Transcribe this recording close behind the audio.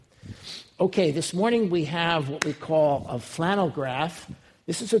Okay, this morning we have what we call a flannel graph.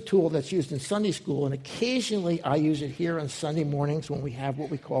 This is a tool that's used in Sunday school, and occasionally I use it here on Sunday mornings when we have what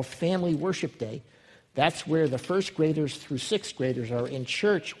we call Family Worship Day. That's where the first graders through sixth graders are in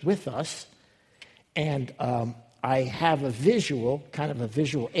church with us, and I have a visual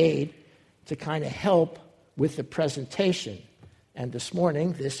aid to kind of help with the presentation. And this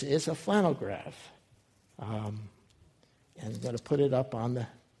morning, this is a flannel graph. And I'm going to put it up on the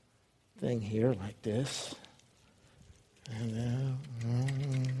thing here like this. And then,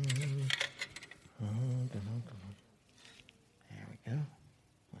 there we go.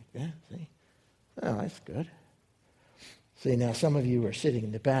 Like that, see? Oh, that's good. See, now some of you are sitting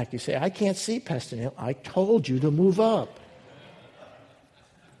in the back. You say, I can't see, Pastor Neil. I told you to move up.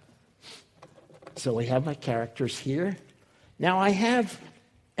 So we have my characters here. Now I have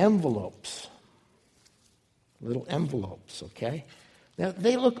envelopes. Little envelopes, okay? Now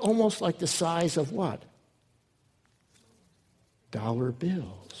they look almost like the size of what? Dollar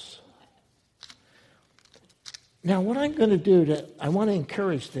bills. Now what I'm going to do, I want to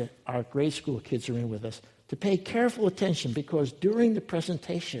encourage our grade school kids who are in with us to pay careful attention, because during the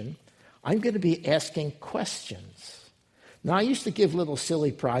presentation, I'm going to be asking questions. Now, I used to give little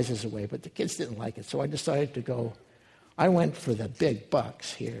silly prizes away, but the kids didn't like it, so I went for the big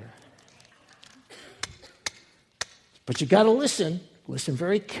bucks here. But you got to listen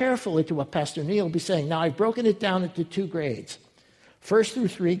very carefully to what Pastor Neil will be saying. Now, I've broken it down into 2 grades. First through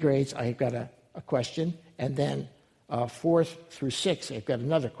 3 grades, I've got a question, and then 4th through 6, I've got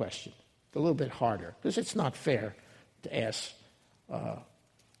another question. A little bit harder, because it's not fair to ask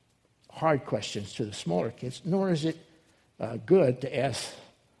hard questions to the smaller kids, nor is it good to ask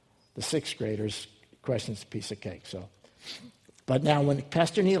the 6th graders questions, a piece of cake. But now when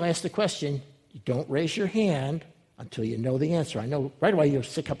Pastor Neil asks the question, you don't raise your hand until you know the answer. I know right away you'll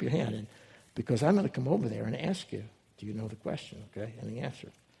stick up your hand, because I'm going to come over there and ask you, do you know the question, okay, and the answer.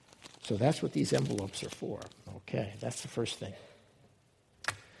 So that's what these envelopes are for, okay? That's the first thing.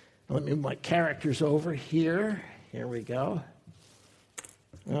 Let me move my characters over here. Here we go.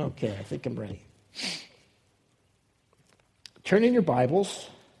 Okay, I think I'm ready. Turn in your Bibles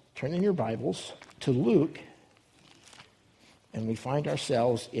to Luke, and we find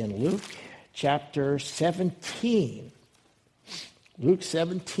ourselves in Luke chapter 17. Luke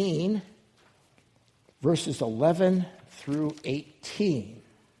 17, verses 11 through 18,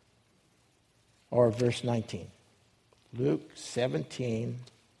 or verse 19. Luke 17,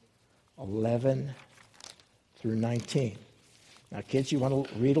 11 through 19. Now, kids, you want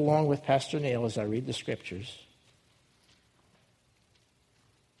to read along with Pastor Neil as I read the scriptures.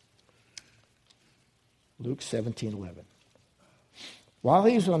 Luke 17, 11. While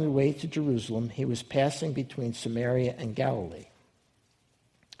he was on the way to Jerusalem, he was passing between Samaria and Galilee.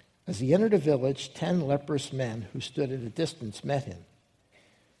 As he entered a village, 10 leprous men who stood at a distance met him.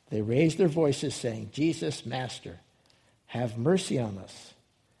 They raised their voices, saying, Jesus, Master, have mercy on us.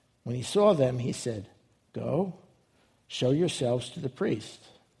 When he saw them, he said, Go, show yourselves to the priest.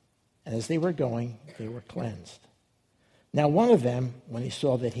 And as they were going, they were cleansed. Now one of them, when he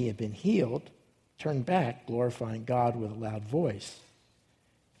saw that he had been healed, turned back, glorifying God with a loud voice,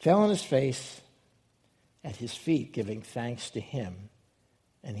 fell on his face at his feet, giving thanks to him.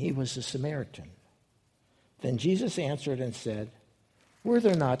 And he was a Samaritan. Then Jesus answered and said, Were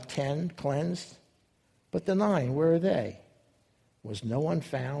there not 10 cleansed? But the 9, where are they? Was no one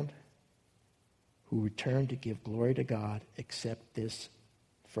found who returned to give glory to God except this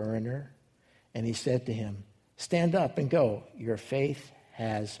foreigner? And he said to him, Stand up and go. Your faith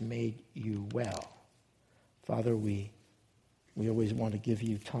has made you well. Father, we always want to give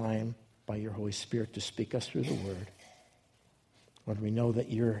you time by your Holy Spirit to speak us through the word. Lord, we know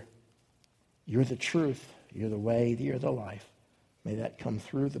that you're the truth, you're the way, you're the life. May that come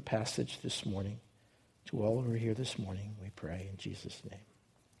through the passage this morning. To all who are here this morning, we pray in Jesus' name.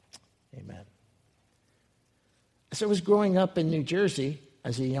 Amen. As I was growing up in New Jersey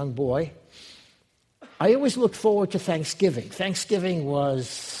as a young boy, I always looked forward to Thanksgiving. Thanksgiving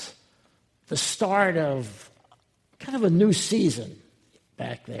was the start of kind of a new season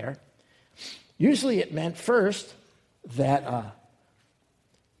back there. Usually it meant first that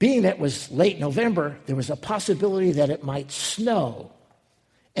being that it was late November, there was a possibility that it might snow.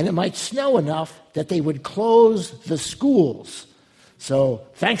 And it might snow enough that they would close the schools. So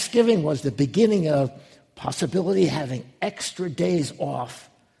Thanksgiving was the beginning of possibility of having extra days off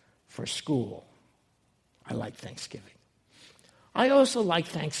for school. I like Thanksgiving. I also like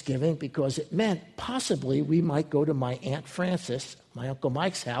Thanksgiving because it meant possibly we might go to my Aunt Frances, my Uncle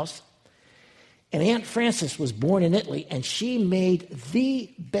Mike's house, And Aunt Frances was born in Italy, and she made the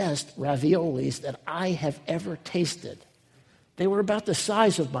best raviolis that I have ever tasted. They were about the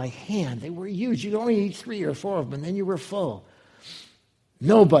size of my hand. They were huge. You'd only eat 3 or 4 of them, and then you were full.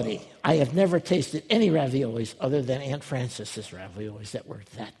 I have never tasted any raviolis other than Aunt Frances's raviolis that were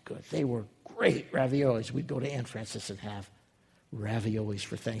that good. They were great raviolis. We'd go to Aunt Frances and have raviolis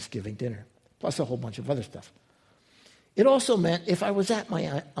for Thanksgiving dinner, plus a whole bunch of other stuff. It also meant if I was at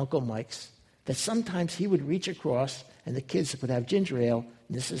my Uncle Mike's, that sometimes he would reach across and the kids would have ginger ale.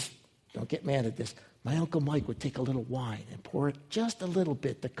 And don't get mad at this, my Uncle Mike would take a little wine and pour it just a little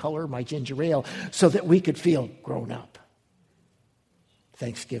bit to color my ginger ale so that we could feel grown up.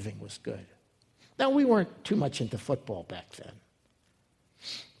 Thanksgiving was good. Now, we weren't too much into football back then.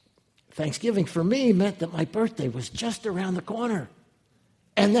 Thanksgiving for me meant that my birthday was just around the corner.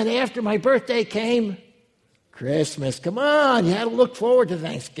 And then after my birthday came Christmas. Come on, you had to look forward to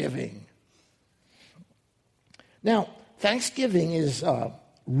Thanksgiving. Now, Thanksgiving is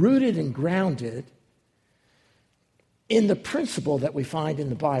rooted and grounded in the principle that we find in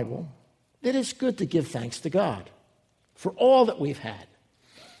the Bible that it's good to give thanks to God for all that we've had.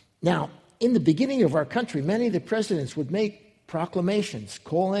 Now, in the beginning of our country, many of the presidents would make proclamations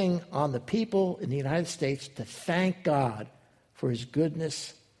calling on the people in the United States to thank God for his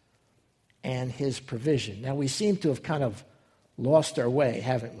goodness and his provision. Now, we seem to have kind of lost our way,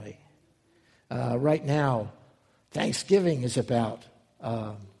 haven't we? Right now, Thanksgiving is about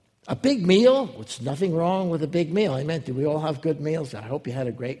a big meal, which is nothing wrong with a big meal. Amen. Do we all have good meals? I hope you had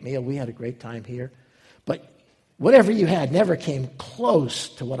a great meal. We had a great time here. But whatever you had never came close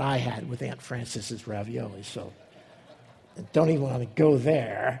to what I had with Aunt Frances's ravioli. So don't even want to go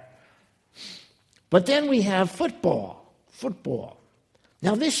there. But then we have football.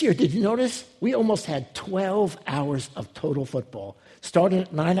 Now this year, did you notice? We almost had 12 hours of total football. Started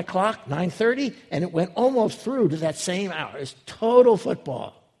at 9 o'clock, 9:30, and it went almost through to that same hour. It's total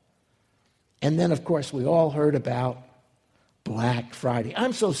football. And then, of course, we all heard about Black Friday.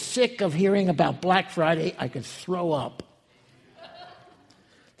 I'm so sick of hearing about Black Friday, I could throw up.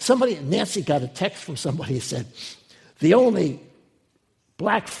 Nancy got a text from somebody who said, the only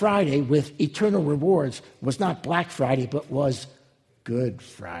Black Friday with eternal rewards was not Black Friday, but was Good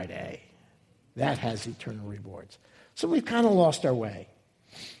Friday. That has eternal rewards. So we've kind of lost our way.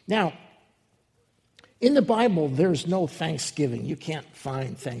 Now, in the Bible, there's no Thanksgiving. You can't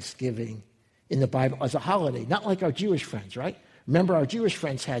find Thanksgiving in the Bible as a holiday, not like our Jewish friends, right? Remember, our Jewish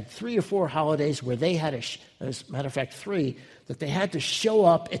friends had 3 or 4 holidays where they had, as a matter of fact, 3, that they had to show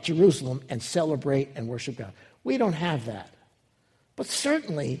up at Jerusalem and celebrate and worship God. We don't have that. But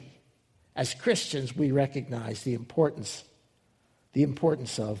certainly, as Christians, we recognize the importance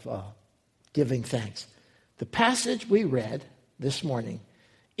of giving thanks. The passage we read this morning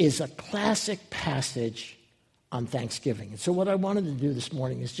is a classic passage on Thanksgiving. And so what I wanted to do this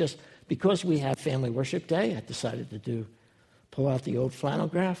morning is just, because we have Family Worship Day, I decided to pull out the old flannel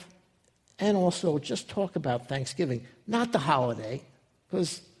graph and also just talk about Thanksgiving. Not the holiday,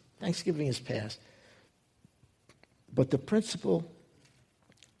 because Thanksgiving is past, but the principle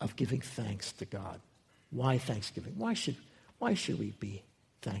of giving thanks to God. Why Thanksgiving? Why should we be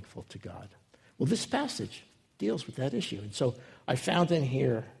thankful to God? Well, this passage deals with that issue. And so I found in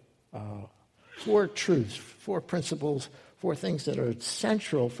here 4 truths, 4 principles, 4 things that are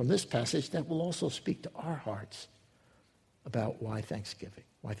central from this passage that will also speak to our hearts about why Thanksgiving.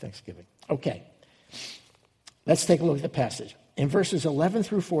 Why Thanksgiving? Okay, let's take a look at the passage. In verses 11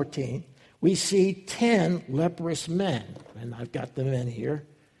 through 14, we see 10 leprous men, and I've got them in here.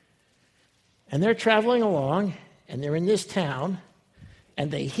 And they're traveling along, and they're in this town, and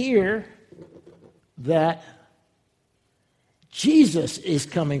they hear that Jesus is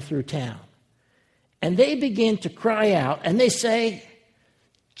coming through town. And they begin to cry out, and they say,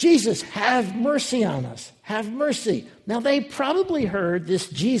 Jesus, have mercy on us. Have mercy. Now, they probably heard this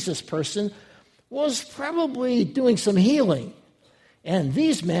Jesus person was probably doing some healing. And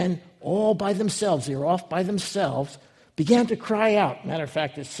these men, all by themselves, they were off by themselves, began to cry out. Matter of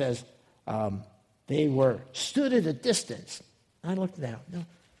fact, it says they stood at a distance. I looked down. No,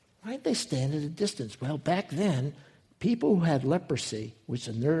 why did they stand at a distance? Well, back then, people who had leprosy, which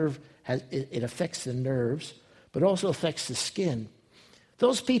it affects the nerves, but also affects the skin.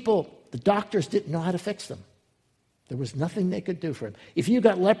 Those people, the doctors didn't know how to fix them. There was nothing they could do for them. If you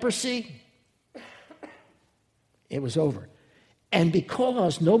got leprosy, it was over. And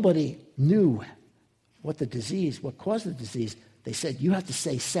because nobody knew what caused the disease, they said, you have to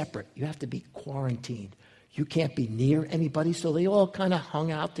stay separate. You have to be quarantined. You can't be near anybody. So they all kind of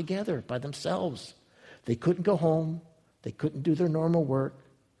hung out together by themselves. They couldn't go home. They couldn't do their normal work.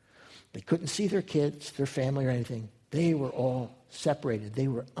 They couldn't see their kids, their family, or anything. They were all separated. They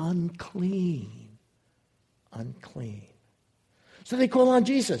were unclean. Unclean. So they call on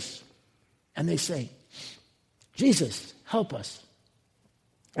Jesus, and they say, Jesus, help us.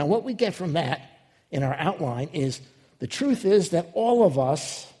 And what we get from that in our outline is the truth is that all of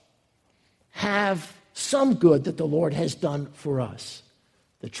us have some good that the Lord has done for us.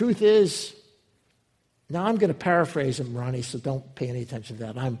 The truth is, now I'm going to paraphrase him, Ronnie, so don't pay any attention to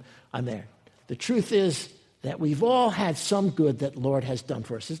that. I'm there. The truth is that we've all had some good that the Lord has done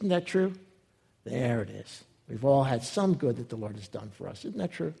for us. Isn't that true? There it is. We've all had some good that the Lord has done for us. Isn't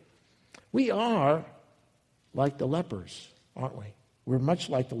that true? We are like the lepers, aren't we? We're much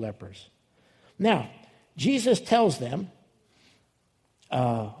like the lepers. Now, Jesus tells them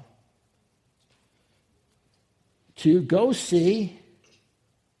to go see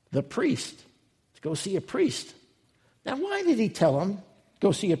the priest, to go see a priest. Now, why did he tell them,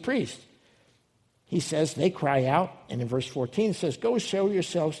 go see a priest? He says, they cry out, and in verse 14 it says, go show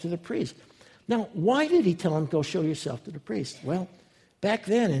yourselves to the priest. Now, why did he tell them, go show yourself to the priest? Well, back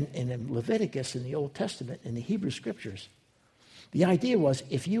then in Leviticus, in the Old Testament, in the Hebrew Scriptures, the idea was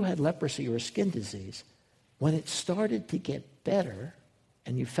if you had leprosy or a skin disease, when it started to get better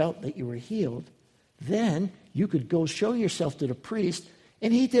and you felt that you were healed, then you could go show yourself to the priest,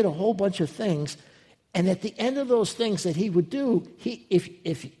 and he did a whole bunch of things. And at the end of those things that he would do,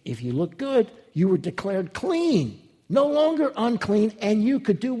 if you looked good, you were declared clean, no longer unclean, and you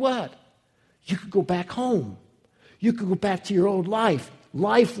could do what? You could go back home. You could go back to your old life.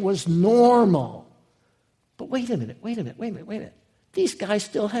 Life was normal. But wait a minute. These guys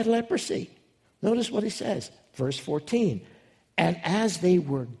still had leprosy. Notice what he says, verse 14. And as they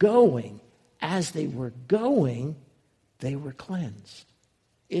were going, they were cleansed.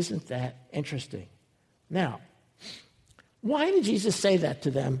 Isn't that interesting? Now, why did Jesus say that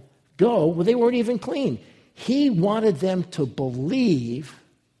to them? Go, well, they weren't even clean. He wanted them to believe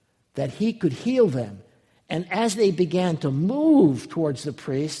that he could heal them. And as they began to move towards the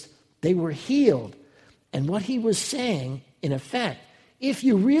priest, they were healed. And what he was saying, in effect, if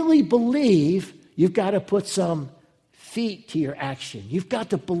you really believe, you've got to put some feet to your action. You've got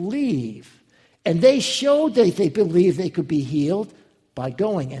to believe. And they showed that they believed they could be healed by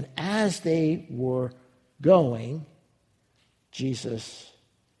going. And as they were going, Jesus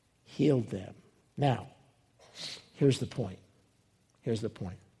healed them. Now, here's the point.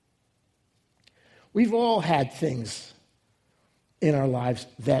 We've all had things in our lives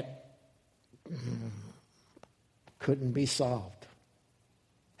that couldn't be solved,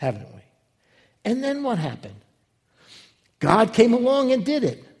 haven't we? And then what happened? God came along and did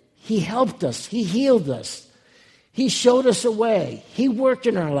it. He helped us. He healed us. He showed us a way. He worked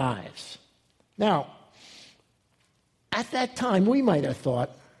in our lives. Now, at that time, we might have thought,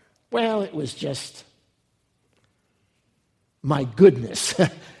 well, it was just my goodness.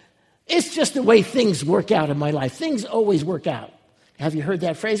 It's just the way things work out in my life. Things always work out. Have you heard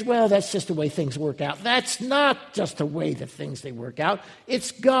that phrase? Well, that's just the way things work out. That's not just the way that they work out.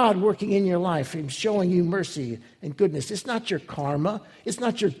 It's God working in your life and showing you mercy and goodness. It's not your karma. It's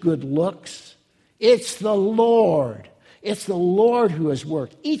not your good looks. It's the Lord. It's the Lord who has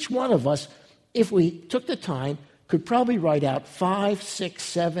worked. Each one of us, if we took the time, could probably write out 5, 6,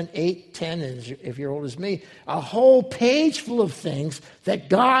 7, 8, 10, and if you're old as me, a whole page full of things that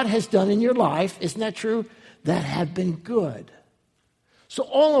God has done in your life, isn't that true, that have been good. So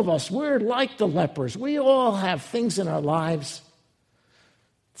all of us, we're like the lepers. We all have things in our lives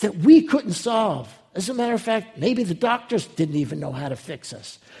that we couldn't solve. As a matter of fact, maybe the doctors didn't even know how to fix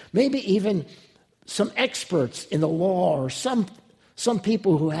us. Maybe even some experts in the law or some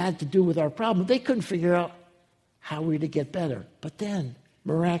people who had to do with our problem, they couldn't figure out how we're to get better. But then,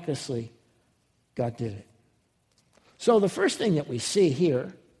 miraculously, God did it. So the first thing that we see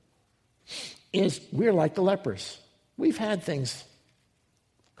here is we're like the lepers. We've had things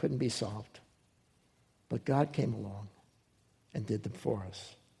couldn't be solved. But God came along and did them for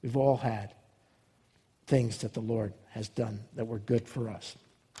us. We've all had things that the Lord has done that were good for us.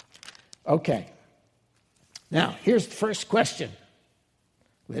 Okay. Now, here's the first question.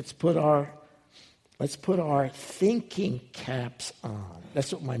 Let's put our thinking caps on.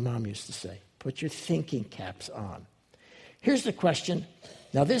 That's what my mom used to say. Put your thinking caps on. Here's the question.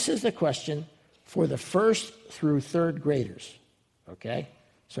 Now, this is the question for the first through third graders. Okay?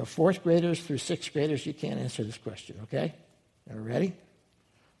 So fourth graders through sixth graders, you can't answer this question. Okay? Are you ready?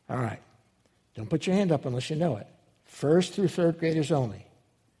 All right. Don't put your hand up unless you know it. First through third graders only.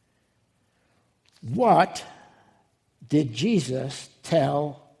 What did Jesus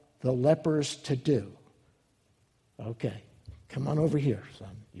tell the lepers to do? Okay, come on over here,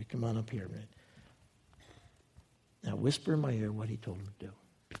 son. You come on up here, man. Now whisper in my ear what he told him to do.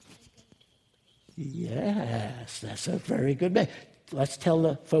 Yes, that's a very good man. Let's tell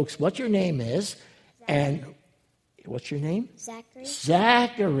the folks what your name is. And what's your name? Zachary.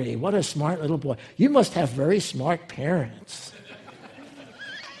 Zachary. What a smart little boy. You must have very smart parents.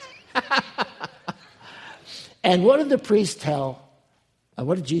 And what did the priest tell?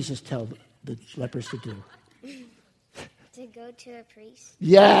 What did Jesus tell the lepers to do? To go to a priest.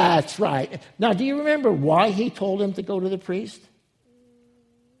 Yeah, that's right. Now, do you remember why he told him to go to the priest?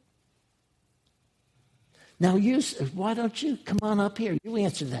 Now, why don't you come on up here? You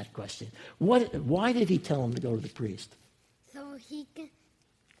answer that question. Why did he tell him to go to the priest? So he can.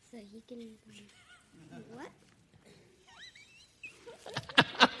 What?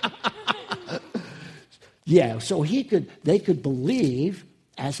 Yeah, so they could believe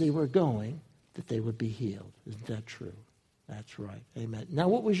as they were going that they would be healed. Isn't that true? That's right. Amen. Now,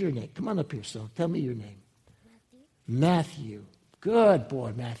 what was your name? Come on up here, son. Tell me your name. Matthew. Good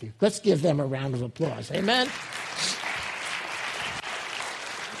boy, Matthew. Let's give them a round of applause. Amen.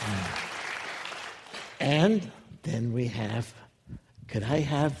 And then we have, could I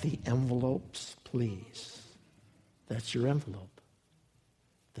have the envelopes, please? That's your envelope.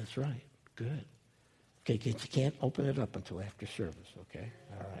 That's right. Good. Okay, you can't open it up until after service, okay?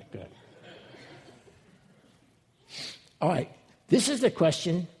 All right, good. All right, this is the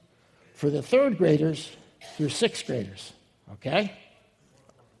question for the third graders through sixth graders, okay?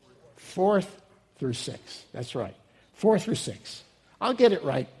 4th through 6th, that's right. 4 through 6. I'll get it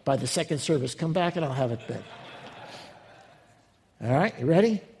right by the second service. Come back and I'll have it then. All right, you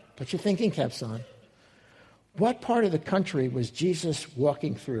ready? Put your thinking caps on. What part of the country was Jesus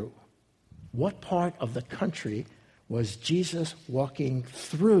walking through? What part of the country was Jesus walking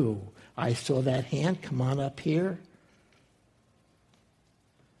through? I saw that hand. Come on up here.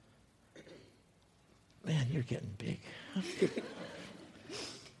 Man, you're getting big.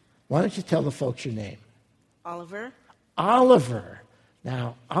 Why don't you tell the folks your name? Oliver. Oliver.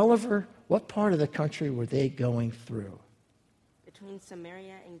 Now, Oliver, what part of the country were they going through? Between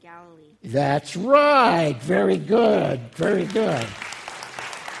Samaria and Galilee. That's right. Very good. Very good.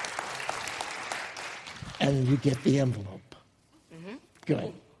 And you get the envelope. Mm-hmm.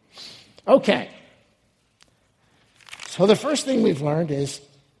 Good. Okay. So the first thing we've learned is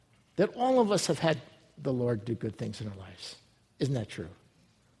that all of us have had the Lord do good things in our lives. Isn't that true?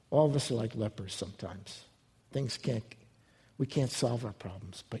 All of us are like lepers sometimes. We can't solve our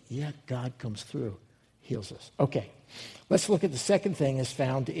problems, but yet God comes through, heals us. Okay, let's look at the second thing as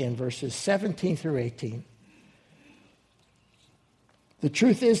found in verses 17 through 18. The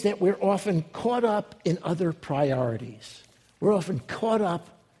truth is that we're often caught up in other priorities. We're often caught up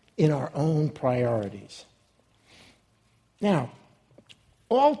in our own priorities. Now,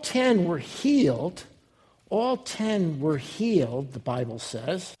 all 10 were healed. All 10 were healed, the Bible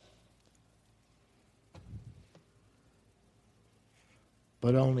says.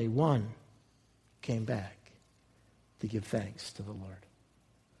 But only one came back to give thanks to the Lord.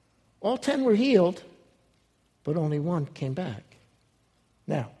 All 10 were healed, but only one came back.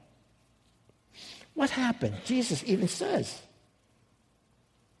 Now, what happened? Jesus even says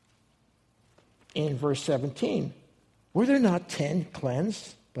in verse 17, were there not 10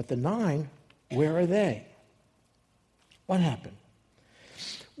 cleansed, but the 9, where are they? What happened?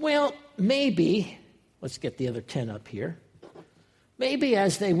 Well, maybe, let's get the other 10 up here. Maybe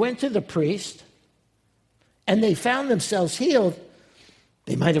as they went to the priest and they found themselves healed,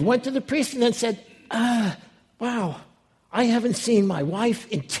 they might have went to the priest and then said, wow, I haven't seen my wife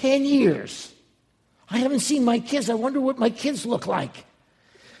in 10 years. I haven't seen my kids. I wonder what my kids look like.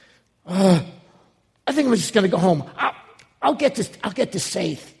 I think I'm just going to go home. I'll get this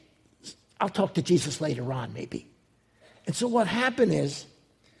saved. I'll talk to Jesus later on, maybe. And so what happened is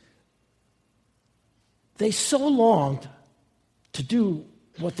they so longed to do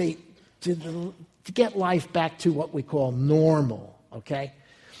what they did to get life back to what we call normal, okay?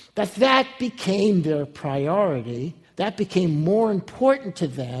 That became their priority. That became more important to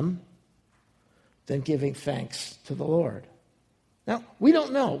them than giving thanks to the Lord. Now, we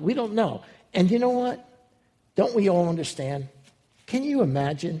don't know. We don't know. And you know what? Don't we all understand? Can you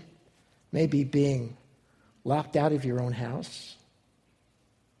imagine maybe being locked out of your own house?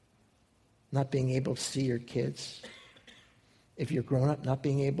 Not being able to see your kids? If you're grown up, not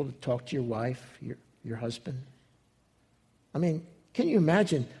being able to talk to your wife, your husband? I mean, can you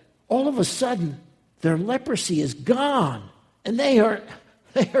imagine? All of a sudden, their leprosy is gone. And they are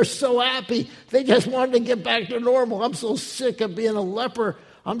so happy. They just wanted to get back to normal. I'm so sick of being a leper.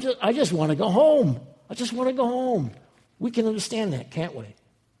 I just want to go home. I just want to go home. We can understand that, can't we?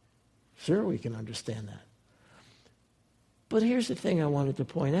 Sure, we can understand that. But here's the thing I wanted to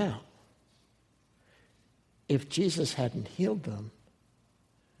point out. If Jesus hadn't healed them,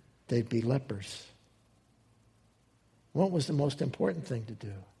 they'd be lepers. What was the most important thing to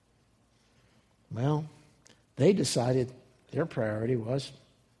do? Well, they decided their priority was,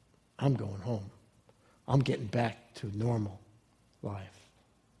 I'm going home. I'm getting back to normal life.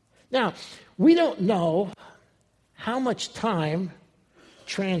 Now, we don't know how much time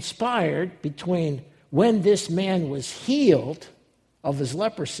transpired between when this man was healed of his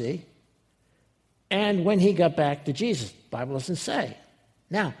leprosy and when he got back to Jesus. The Bible doesn't say.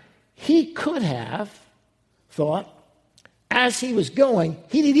 Now, he could have thought, as he was going,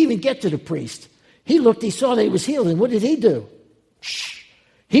 he didn't even get to the priest. He looked, he saw that he was healed, and what did he do?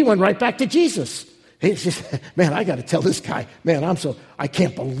 He went right back to Jesus. He says, man, I got to tell this guy, man, I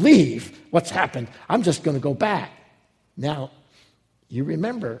can't believe what's happened. I'm just going to go back. Now, you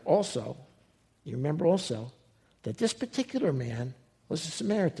remember also that this particular man was a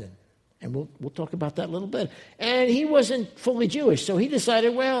Samaritan. And we'll talk about that a little bit. And he wasn't fully Jewish, so he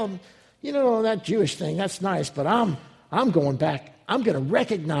decided, well, that Jewish thing, that's nice, but I'm going back. I'm going to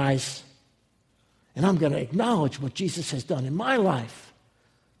recognize and I'm going to acknowledge what Jesus has done in my life.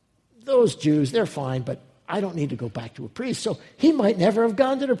 Those Jews, they're fine, but I don't need to go back to a priest. So he might never have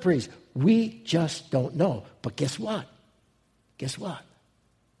gone to the priest. We just don't know. But guess what?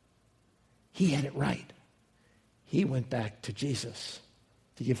 He had it right. He went back to Jesus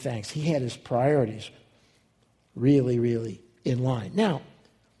to give thanks. He had his priorities really, really in line. Now,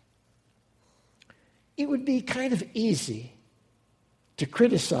 it would be kind of easy to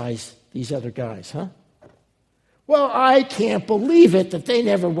criticize these other guys, huh? Well, I can't believe it that they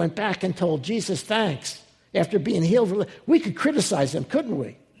never went back and told Jesus thanks after being healed. We could criticize them, couldn't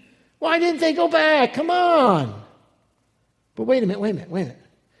we? Why didn't they go back? Come on. But wait a minute.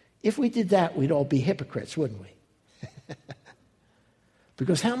 If we did that, we'd all be hypocrites, wouldn't we?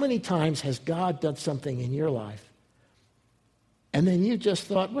 Because how many times has God done something in your life and then you just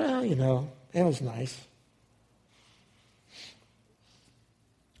thought, well, that was nice.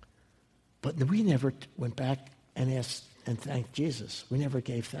 But we never went back and asked and thanked Jesus. We never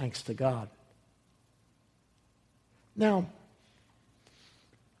gave thanks to God. Now,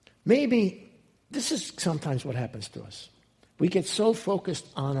 maybe this is sometimes what happens to us. We get so focused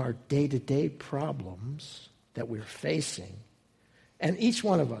on our day-to-day problems that we're facing, and each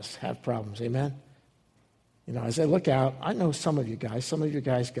one of us have problems, amen? As I look out, I know some of you guys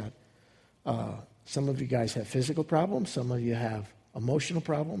have physical problems, some of you have emotional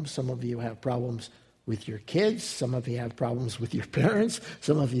problems, some of you have problems with your kids, some of you have problems with your parents,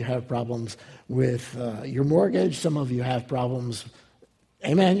 some of you have problems with your mortgage, some of you have problems.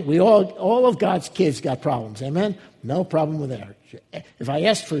 Amen. We all of God's kids got problems. Amen. No problem with that. If I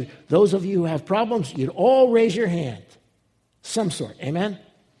asked for those of you who have problems, you'd all raise your hand. Some sort. Amen.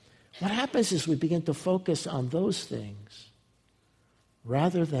 What happens is we begin to focus on those things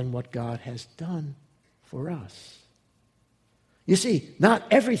rather than what God has done for us. You see, not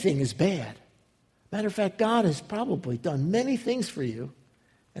everything is bad. Matter of fact, God has probably done many things for you,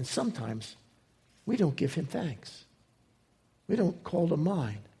 and sometimes we don't give him thanks. We don't call to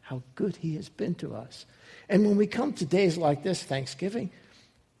mind how good he has been to us. And when we come to days like this, Thanksgiving,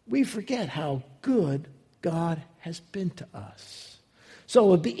 we forget how good God has been to us. So it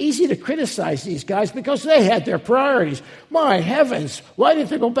would be easy to criticize these guys because they had their priorities. My heavens, why didn't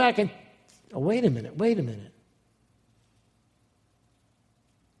they go back and... Oh, wait a minute.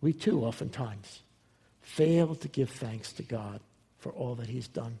 We too oftentimes fail to give thanks to God for all that he's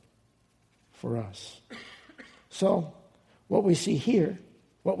done for us. So what we see here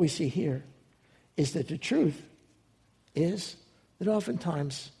is that the truth is that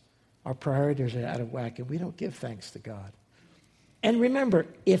oftentimes our priorities are out of whack and we don't give thanks to God. And remember,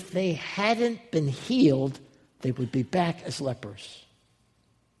 if they hadn't been healed, they would be back as lepers.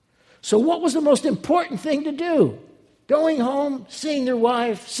 So what was the most important thing to do? Going home, seeing their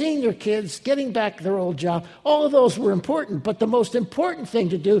wife, seeing their kids, getting back their old job, all of those were important. But the most important thing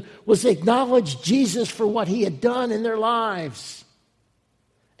to do was acknowledge Jesus for what he had done in their lives.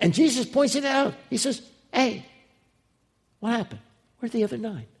 And Jesus points it out. He says, hey, what happened? Where'd the other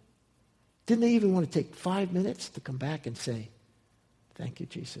 9? Didn't they even want to take 5 minutes to come back and say, thank you,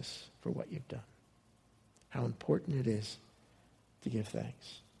 Jesus, for what you've done? How important it is to give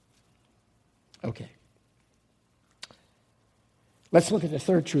thanks. Okay. Let's look at the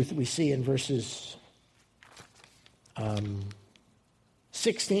third truth that we see in verses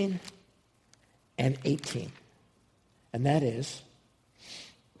 16 and 18. And that is,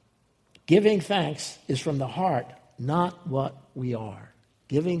 giving thanks is from the heart, not what we are.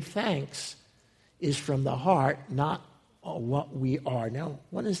 Giving thanks is from the heart, not what we are. Now,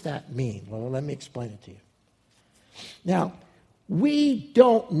 what does that mean? Well, let me explain it to you. Now, we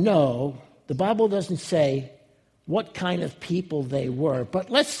don't know, the Bible doesn't say what kind of people they were, but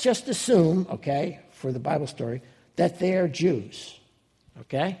let's just assume, okay, for the Bible story, that they are Jews,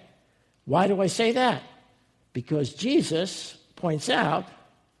 okay? Why do I say that? Because Jesus points out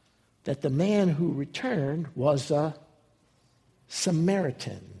that the man who returned was a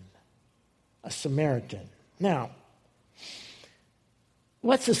Samaritan. A Samaritan. Now,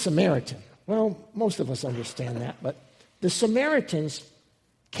 what's a Samaritan? Well, most of us understand that, but the Samaritans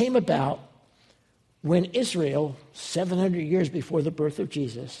came about when Israel, 700 years before the birth of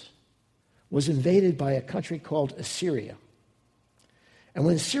Jesus, was invaded by a country called Assyria. And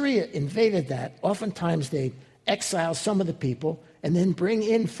when Assyria invaded that, oftentimes they'd exile some of the people and then bring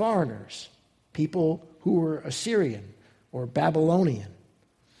in foreigners, people who were Assyrian or Babylonian.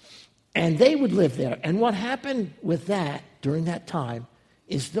 And they would live there. And what happened with that during that time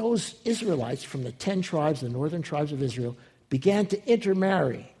is those Israelites from the 10 tribes, the northern tribes of Israel, began to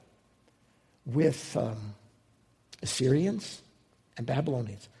intermarry with Assyrians and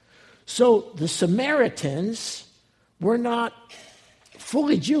Babylonians. So the Samaritans were not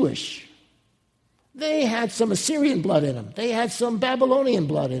fully Jewish. They had some Assyrian blood in them. They had some Babylonian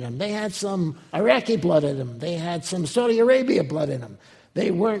blood in them. They had some Iraqi blood in them. They had some Saudi Arabia blood in them.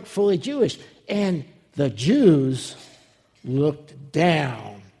 They weren't fully Jewish. And the Jews looked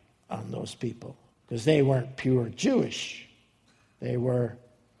down on those people because they weren't pure Jewish. They were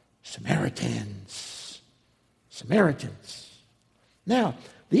Samaritans. Samaritans. Now,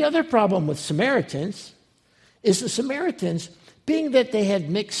 the other problem with Samaritans is the Samaritans, being that they had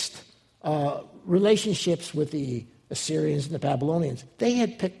mixed relationships with the Assyrians and the Babylonians, they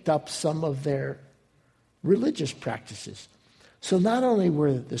had picked up some of their religious practices. So not only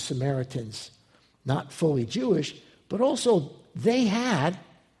were the Samaritans not fully Jewish, but also they had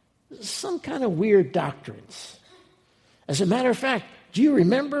some kind of weird doctrines. As a matter of fact, do you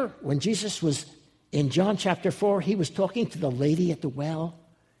remember when Jesus was in John chapter 4, he was talking to the lady at the well,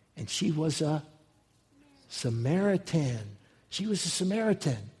 and she was a Samaritan. She was a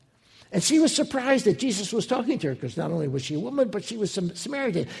Samaritan. And she was surprised that Jesus was talking to her, because not only was she a woman, but she was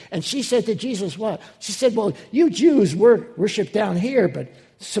Samaritan. And she said to Jesus, what? She said, well, you Jews worship down here, but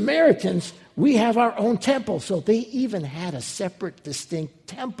Samaritans, we have our own temple. So they even had a separate, distinct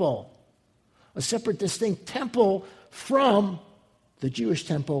temple. A separate, distinct temple from the Jewish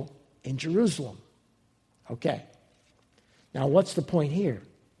temple in Jerusalem. Okay. Now, what's the point here?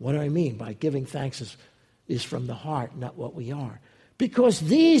 What do I mean by giving thanks is from the heart, not what we are? Because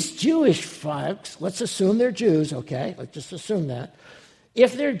these Jewish folks, let's assume they're Jews, okay? Let's just assume that.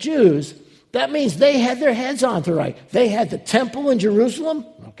 If they're Jews, that means they had their heads on to right. They had the temple in Jerusalem,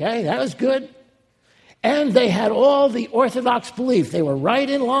 okay? That was good. And they had all the Orthodox belief. They were right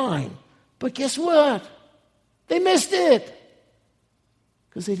in line. But guess what? They missed it.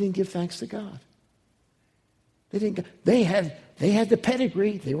 Because they didn't give thanks to God. They had the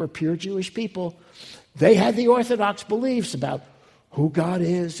pedigree. They were pure Jewish people. They had the Orthodox beliefs about who God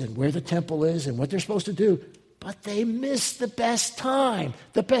is and where the temple is and what they're supposed to do. But they missed the best time.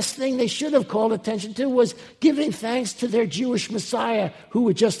 The best thing they should have called attention to was giving thanks to their Jewish Messiah who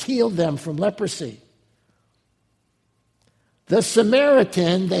had just healed them from leprosy. The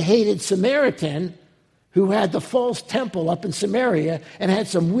Samaritan, the hated Samaritan, who had the false temple up in Samaria and had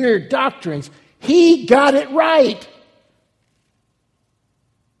some weird doctrines, he got it right.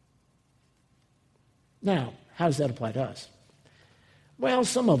 Now, how does that apply to us? Well,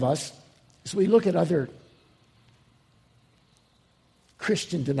 some of us, as we look at other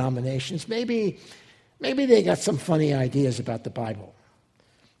Christian denominations, maybe they got some funny ideas about the Bible.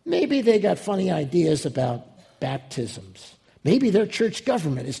 Maybe they got funny ideas about baptisms. Maybe their church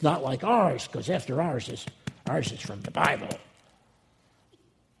government is not like ours, because after ours is from the Bible.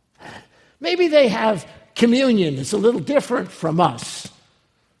 Maybe they have communion that's a little different from us.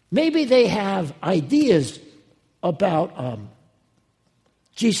 Maybe they have ideas about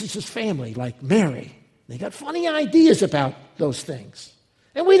Jesus' family, like Mary. They got funny ideas about those things.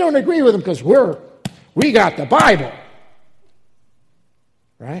 And we don't agree with them because we got the Bible.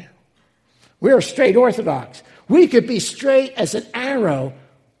 Right? We're straight Orthodox. We could be straight as an arrow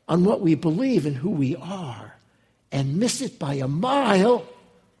on what we believe and who we are and miss it by a mile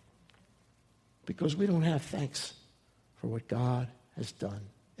because we don't have thanks for what God has done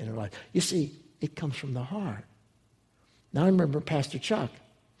in our life. You see, it comes from the heart. Now I remember Pastor Chuck,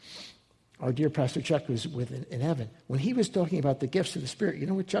 our dear Pastor Chuck who's in heaven. When he was talking about the gifts of the Spirit, you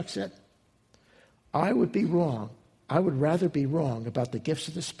know what Chuck said? I would be wrong. I would rather be wrong about the gifts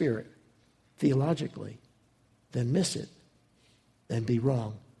of the Spirit theologically than miss it than be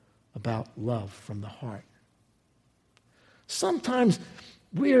wrong about love from the heart. Sometimes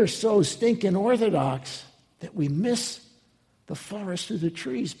we are so stinking orthodox that we miss the forest through the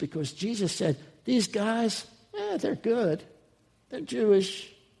trees because Jesus said, these guys, they're good. They're Jewish.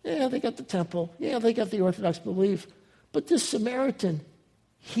 Yeah, they got the temple. Yeah, they got the Orthodox belief. But this Samaritan,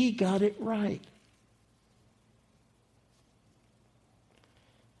 he got it right.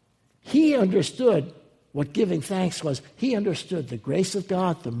 He understood what giving thanks was. He understood the grace of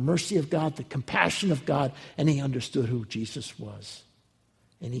God, the mercy of God, the compassion of God, and he understood who Jesus was.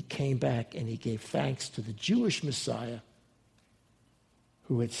 And he came back and he gave thanks to the Jewish Messiah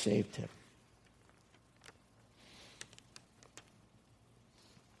who had saved him.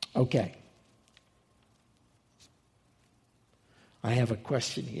 Okay. I have a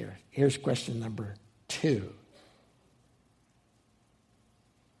question here. Here's question number 2.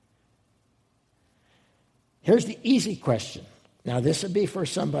 Here's the easy question. Now, this would be for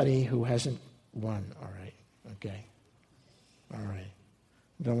somebody who hasn't won. All right. Okay. All right.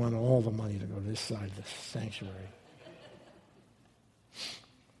 Don't want all the money to go to this side of the sanctuary.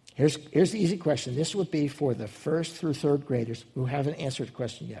 Here's the easy question. This would be for the 1st through 3rd graders who haven't answered the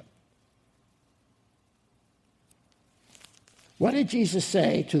question yet. What did Jesus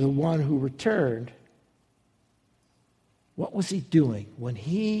say to the one who returned? What was he doing? When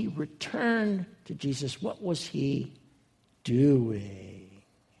he returned to Jesus, what was he doing?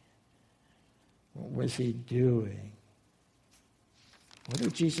 What was he doing? What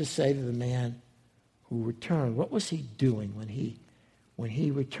did Jesus say to the man who returned? What was he doing when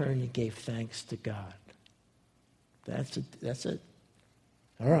he returned and gave thanks to God? That's it.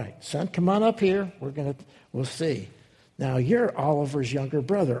 All right, son, come on up here. We'll see. Now, you're Oliver's younger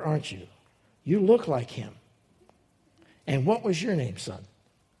brother, aren't you? You look like him. And what was your name, son?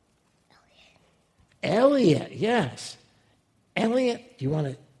 Elliot, yes. Elliot, do you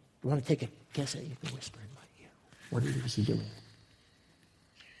want to take a guess at it? You can whisper in my ear. What was he doing?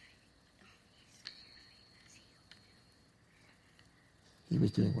 He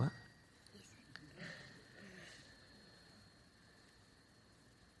was doing what?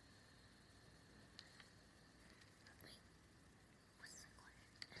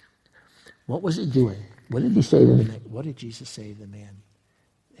 What was he doing? What did he say to the man? What did Jesus say to the man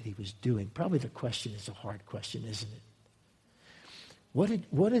that he was doing? Probably the question is a hard question, isn't it?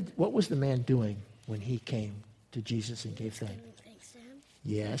 What was the man doing when he came to Jesus and gave thanks? Giving thanks to him.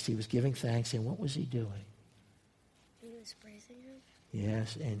 Yes, he was giving thanks, and what was he doing? He was praising him.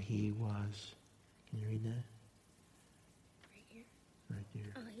 Yes, and he was. Can you read that? Right here. Right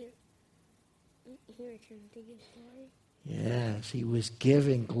there. Oh, he returned to give glory. Yes, he was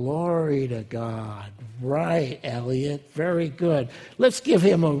giving glory to God. Right, Elliot. Very good. Let's give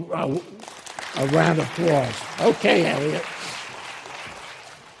him a round of applause. Okay, Elliot.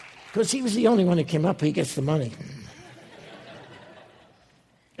 Because he was the only one who came up, he gets the money.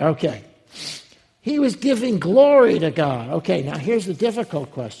 Okay. He was giving glory to God. Okay, now here's the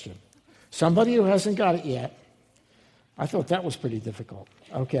difficult question. Somebody who hasn't got it yet. I thought that was pretty difficult.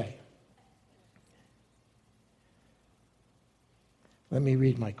 Okay. Let me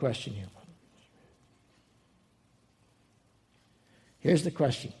read my question here. Here's the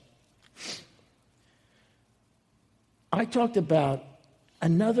question. I talked about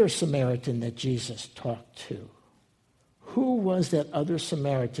another Samaritan that Jesus talked to. Who was that other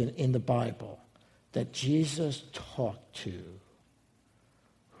Samaritan in the Bible that Jesus talked to?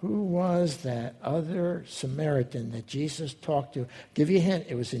 Who was that other Samaritan that Jesus talked to? Give you a hint.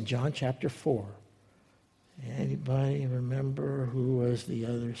 It was in John chapter 4. Anybody remember who was the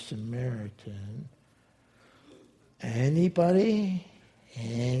other Samaritan? Anybody?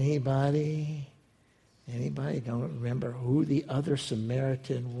 Anybody don't remember who the other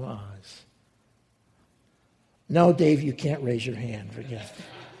Samaritan was? No, Dave, you can't raise your hand. Forget it.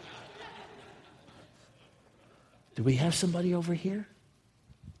 Do we have somebody over here?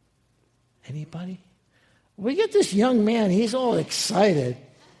 Anybody? We get this young man. He's all excited.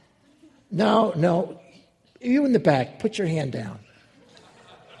 No. You in the back, put your hand down.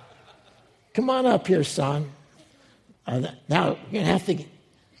 Come on up here, son. Now, you're going to have to...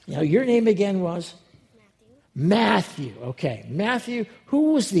 Now, your name again was? Matthew. Okay. Matthew,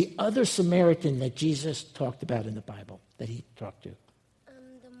 who was the other Samaritan that Jesus talked about in the Bible, that he talked to?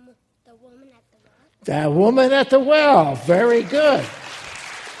 The woman at the well. That woman at the well. Very good.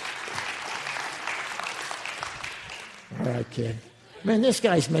 All right, kid. Man, this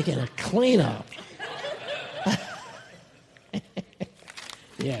guy's making a cleanup.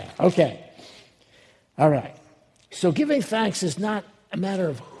 Yeah, okay. All right. So giving thanks is not a matter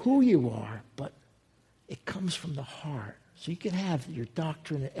of who you are, but it comes from the heart. So you can have your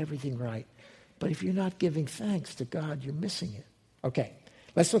doctrine and everything right, but if you're not giving thanks to God, you're missing it. Okay,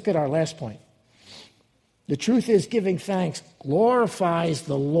 let's look at our last point. The truth is, giving thanks glorifies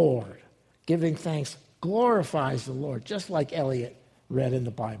the Lord. Giving thanks glorifies the Lord, just like Elliot read in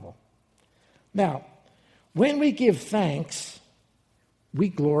the Bible. Now, when we give thanks, we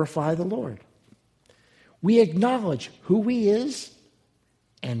glorify the Lord. We acknowledge who he is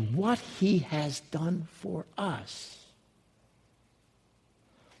and what he has done for us.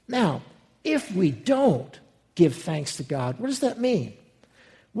 Now, if we don't give thanks to God, what does that mean?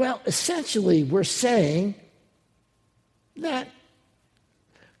 Well, essentially, we're saying that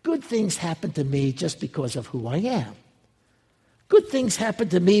good things happen to me just because of who I am. Good things happen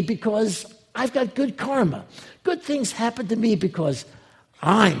to me because I've got good karma. Good things happen to me because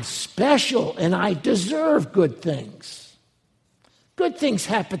I'm special and I deserve good things. Good things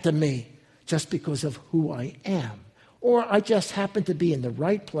happen to me just because of who I am. Or I just happen to be in the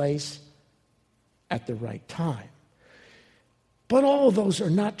right place at the right time. But all of those are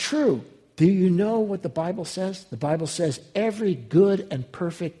not true. Do you know what the Bible says? The Bible says every good and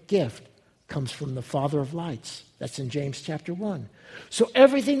perfect gift comes from the Father of lights. That's in James chapter 1. So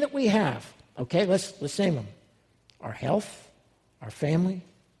everything that we have, okay, let's name them. Our health, our family,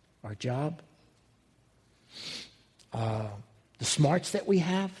 our job, the smarts that we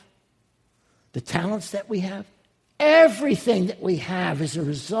have, the talents that we have, everything that we have is a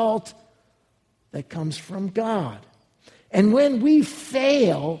result that comes from God. And when we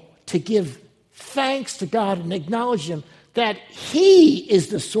fail to give thanks to God and acknowledge him that he is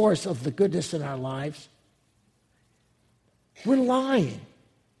the source of the goodness in our lives, we're lying.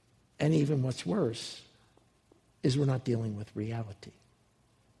 And even what's worse is we're not dealing with reality.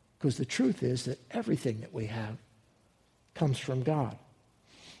 Because the truth is that everything that we have comes from God.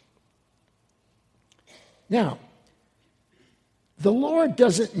 Now, the Lord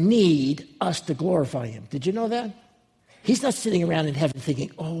doesn't need us to glorify him. Did you know that? He's not sitting around in heaven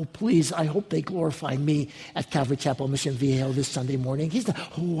thinking, oh, please, I hope they glorify me at Calvary Chapel Mission Viejo this Sunday morning. He's not,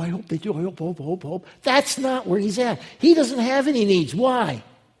 oh, I hope they do. I hope. That's not where he's at. He doesn't have any needs. Why?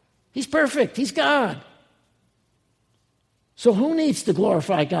 He's perfect. He's God. So who needs to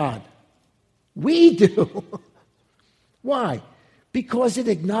glorify God? We do. Why? Because it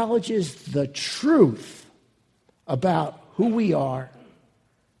acknowledges the truth about who we are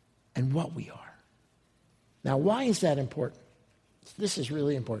and what we are. Now, why is that important? This is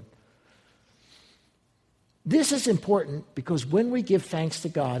really important. This is important because when we give thanks to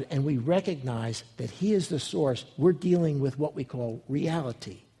God and we recognize that he is the source, we're dealing with what we call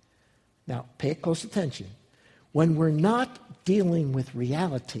reality. Now, pay close attention. When we're not dealing with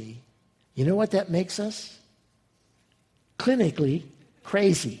reality, you know what that makes us? Clinically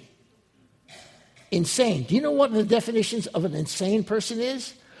crazy. Insane. Do you know what the definitions of an insane person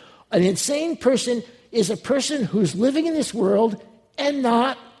is? An insane person is a person who's living in this world and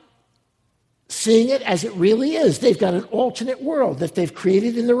not seeing it as it really is. They've got an alternate world that they've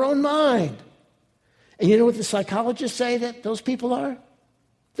created in their own mind. And you know what the psychologists say that those people are?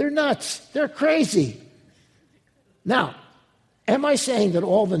 They're nuts. They're crazy. Now, am I saying that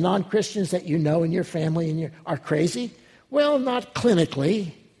all the non-Christians that you know in your family and are crazy? Well, not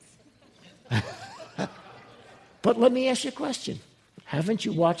clinically. But let me ask you a question. Haven't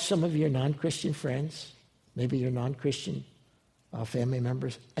you watched some of your non-Christian friends, maybe your non-Christian family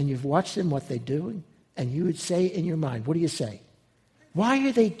members, and you've watched them, what they're doing, and you would say in your mind, what do you say? Why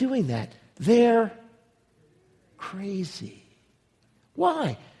are they doing that? They're crazy.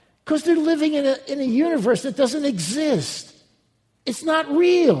 Why? Because they're living in a universe that doesn't exist. It's not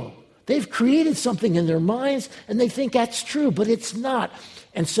real. They've created something in their minds, and they think that's true, but it's not.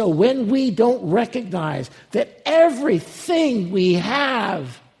 And so when we don't recognize that everything we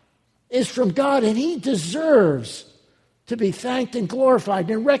have is from God and he deserves to be thanked and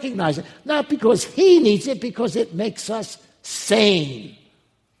glorified and recognized, not because he needs it, because it makes us sane.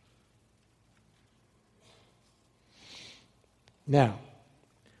 Now,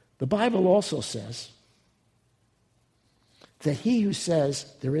 the Bible also says that he who says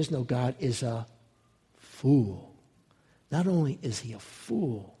there is no God is a fool. Not only is he a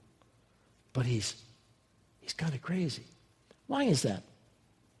fool, but he's kind of crazy. Why is that?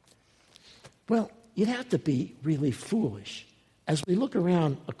 Well, you'd have to be really foolish. As we look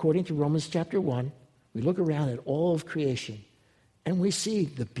around, according to Romans chapter 1, we look around at all of creation, and we see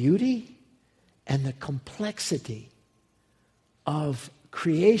the beauty and the complexity of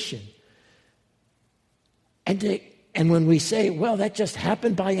creation. And when we say, well, that just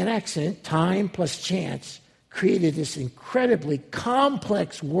happened by an accident, time plus chance, created this incredibly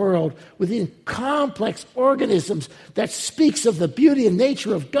complex world within complex organisms that speaks of the beauty and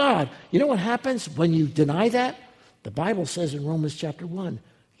nature of God. You know what happens when you deny that? The Bible says in Romans chapter 1,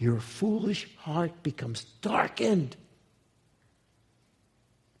 your foolish heart becomes darkened.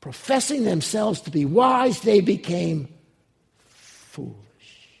 Professing themselves to be wise, they became foolish.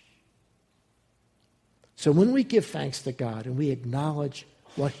 So when we give thanks to God and we acknowledge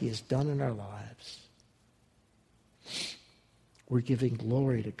what he has done in our lives, we're giving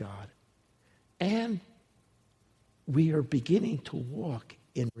glory to God. And we are beginning to walk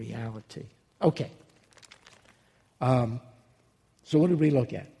in reality. Okay. So what did we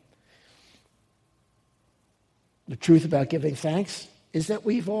look at? The truth about giving thanks is that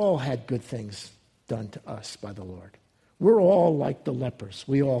we've all had good things done to us by the Lord. We're all like the lepers.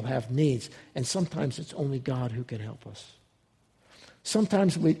 We all have needs, and sometimes it's only God who can help us.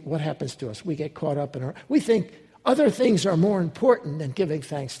 Sometimes what happens to us? We get caught up in we think other things are more important than giving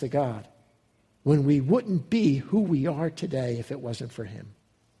thanks to God, when we wouldn't be who we are today if it wasn't for him.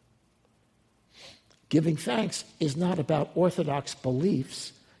 Giving thanks is not about orthodox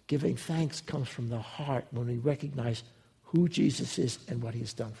beliefs. Giving thanks comes from the heart when we recognize who Jesus is and what he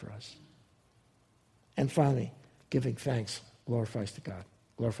has done for us. And finally, giving thanks glorifies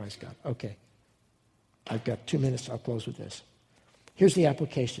God. Okay. I've got 2 minutes. I'll close with this. Here's the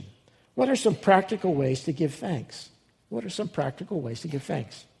application. What are some practical ways to give thanks? What are some practical ways to give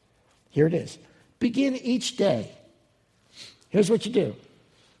thanks? Here it is. Begin each day. Here's what you do.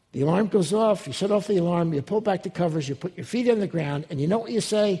 The alarm goes off. You shut off the alarm. You pull back the covers. You put your feet on the ground. And you know what you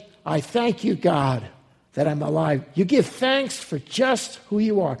say? I thank you, God, that I'm alive. You give thanks for just who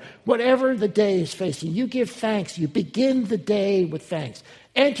you are. Whatever the day is facing, you give thanks. You begin the day with thanks.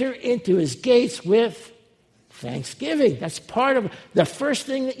 Enter into his gates with thanksgiving. That's part of the first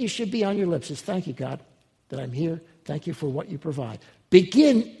thing that you should be on your lips is thank you, God, that I'm here. Thank you for what you provide.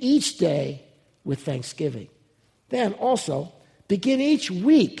 Begin each day with thanksgiving. Then also, begin each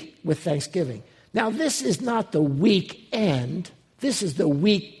week with thanksgiving. Now, this is not the weekend. This is the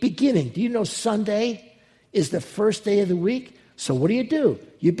week beginning. Do you know Sunday is the first day of the week? So what do?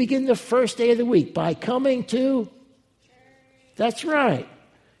 You begin the first day of the week by coming to church. That's right.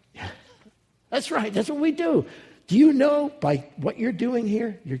 That's right. That's what we do. Do you know by what you're doing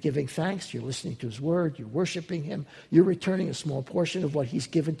here, you're giving thanks, you're listening to his word, you're worshiping him, you're returning a small portion of what he's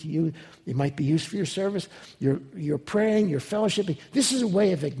given to you. It might be used for your service. You're praying, you're fellowshipping. This is a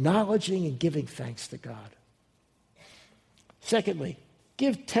way of acknowledging and giving thanks to God. Secondly,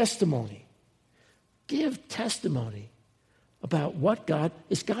 give testimony. Give testimony about what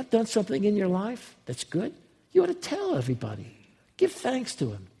has God done something in your life that's good? You ought to tell everybody. Give thanks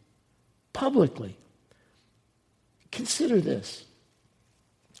to him publicly. Consider this,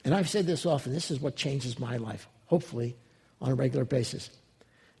 and I've said this often, this is what changes my life, hopefully on a regular basis,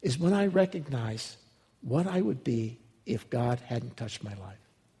 is when I recognize what I would be if God hadn't touched my life.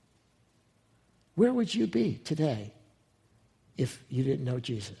 Where would you be today if you didn't know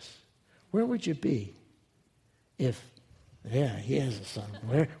Jesus? Where would you be if, he has a son.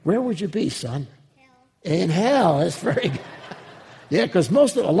 Where would you be, son? Hell. In hell. That's very good. Yeah, because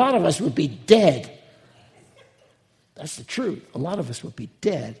a lot of us would be dead. That's the truth. A lot of us would be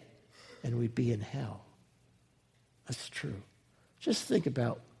dead and we'd be in hell. That's true. Just think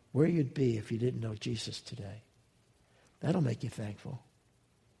about where you'd be if you didn't know Jesus today. That'll make you thankful.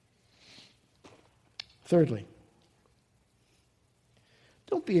 Thirdly,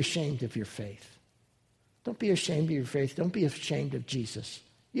 don't be ashamed of your faith. Don't be ashamed of your faith. Don't be ashamed of Jesus.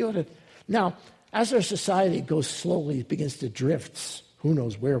 You ought to. Now, as our society goes slowly, it begins to drift. Who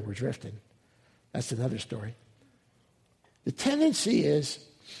knows where we're drifting? That's another story. The tendency is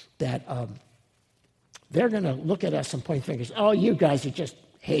that they're going to look at us and point fingers. Oh, you guys are just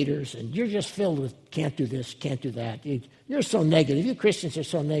haters, and you're just filled with can't do this, can't do that. You're so negative. You Christians are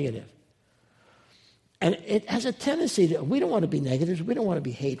so negative. And it has a tendency we don't want to be negative. We don't want to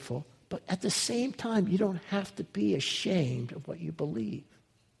be hateful. But at the same time, you don't have to be ashamed of what you believe.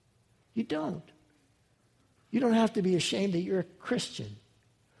 You don't. You don't have to be ashamed that you're a Christian.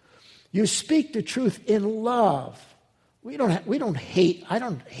 You speak the truth in love. I don't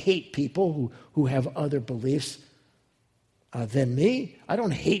hate people who have other beliefs than me. I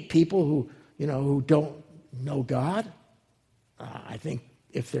don't hate people who don't know God. I think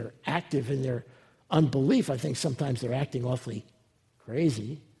if they're active in their unbelief, I think sometimes they're acting awfully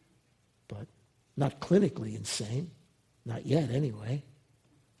crazy, but not clinically insane. Not yet, anyway.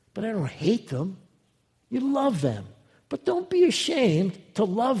 But I don't hate them. You love them. But don't be ashamed to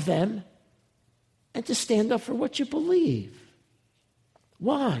love them and to stand up for what you believe.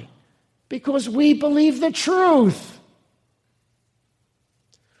 Why? Because we believe the truth.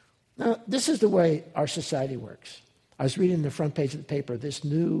 Now, this is the way our society works. I was reading the front page of the paper, this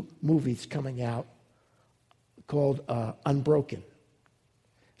new movie that's coming out called Unbroken.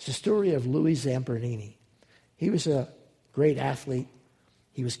 It's the story of Louis Zamperini. He was a great athlete.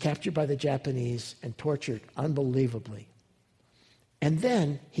 He was captured by the Japanese and tortured unbelievably. And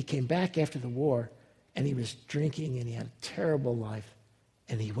then he came back after the war, and he was drinking, and he had a terrible life.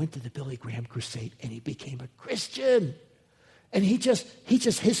 And he went to the Billy Graham Crusade, and he became a Christian. And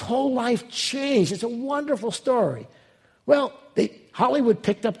his whole life changed. It's a wonderful story. Well, Hollywood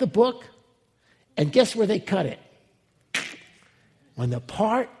picked up the book, and guess where they cut it? On the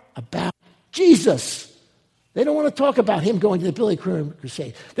part about Jesus. They don't want to talk about him going to the Billy Graham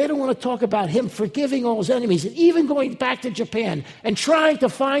Crusade. They don't want to talk about him forgiving all his enemies and even going back to Japan and trying to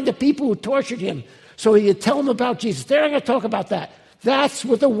find the people who tortured him so he could tell them about Jesus. They're not going to talk about that. That's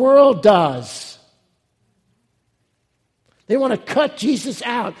what the world does. They want to cut Jesus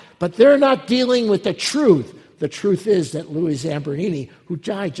out, but they're not dealing with the truth. The truth is that Louis Zamperini, who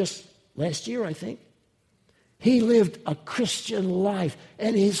died just last year, I think, he lived a Christian life,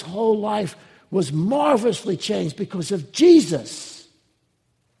 and his whole life was marvelously changed because of Jesus.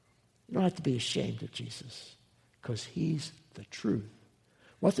 You don't have to be ashamed of Jesus because he's the truth.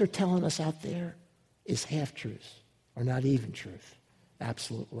 What they're telling us out there is half-truths or not even truth,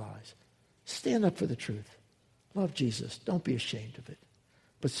 absolute lies. Stand up for the truth. Love Jesus. Don't be ashamed of it,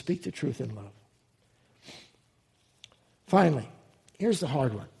 but speak the truth in love. Finally, here's the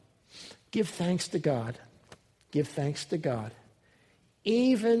hard one. Give thanks to God. Give thanks to God,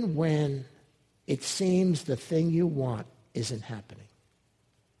 even when it seems the thing you want isn't happening.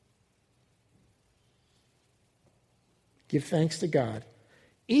 Give thanks to God,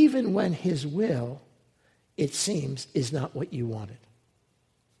 even when his will, it seems, is not what you wanted.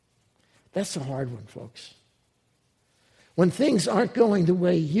 That's a hard one, folks. When things aren't going the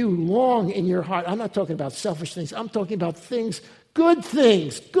way you long in your heart, I'm not talking about selfish things, I'm talking about things, good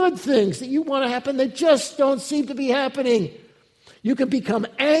things that you want to happen that just don't seem to be happening. You can become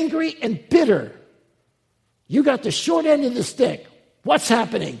angry and bitter. You got the short end of the stick. What's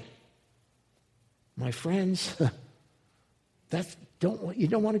happening? My friends, you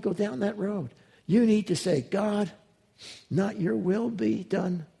don't want to go down that road. You need to say, God, not your will be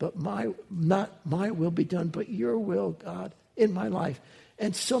done, but not my will be done, but your will, God, in my life.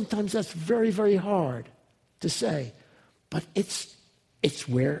 And sometimes that's very, very hard to say. But it's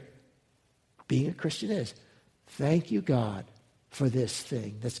where being a Christian is. Thank you, God, for this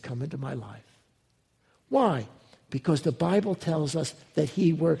thing that's come into my life. Why? Because the Bible tells us that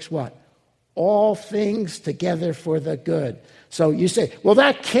he works what? All things together for the good. So you say, well,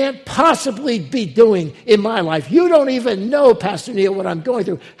 that can't possibly be doing in my life. You don't even know, Pastor Neil, what I'm going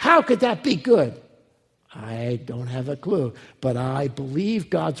through. How could that be good? I don't have a clue, but I believe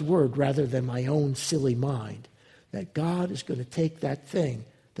God's word rather than my own silly mind, that God is going to take that thing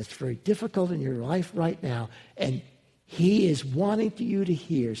that's very difficult in your life right now, and he is wanting you to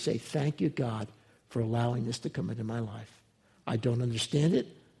hear, say, thank you, God, for allowing this to come into my life. I don't understand it.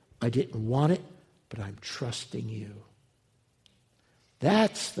 I didn't want it, but I'm trusting you.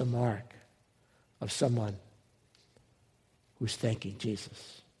 That's the mark of someone who's thanking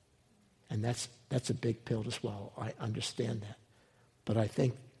Jesus. And that's a big pill to swallow. I understand that. But I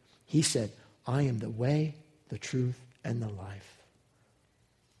think he said, I am the way, the truth, and the life.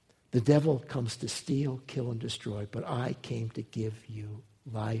 The devil comes to steal, kill, and destroy, but I came to give you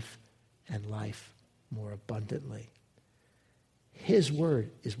life and life more abundantly. His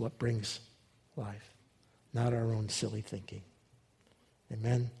word is what brings life, not our own silly thinking.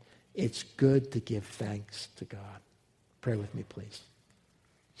 Amen? It's good to give thanks to God. Pray with me, please.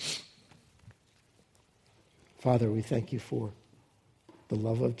 Father, we thank you for the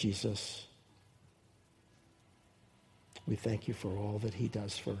love of Jesus. We thank you for all that he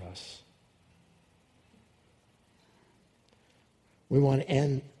does for us. We want to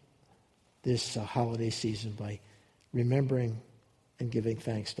end this holiday season by remembering and giving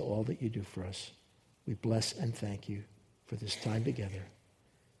thanks to all that you do for us. We bless and thank you for this time together.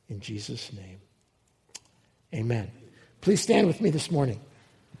 In Jesus' name, amen. Please stand with me this morning.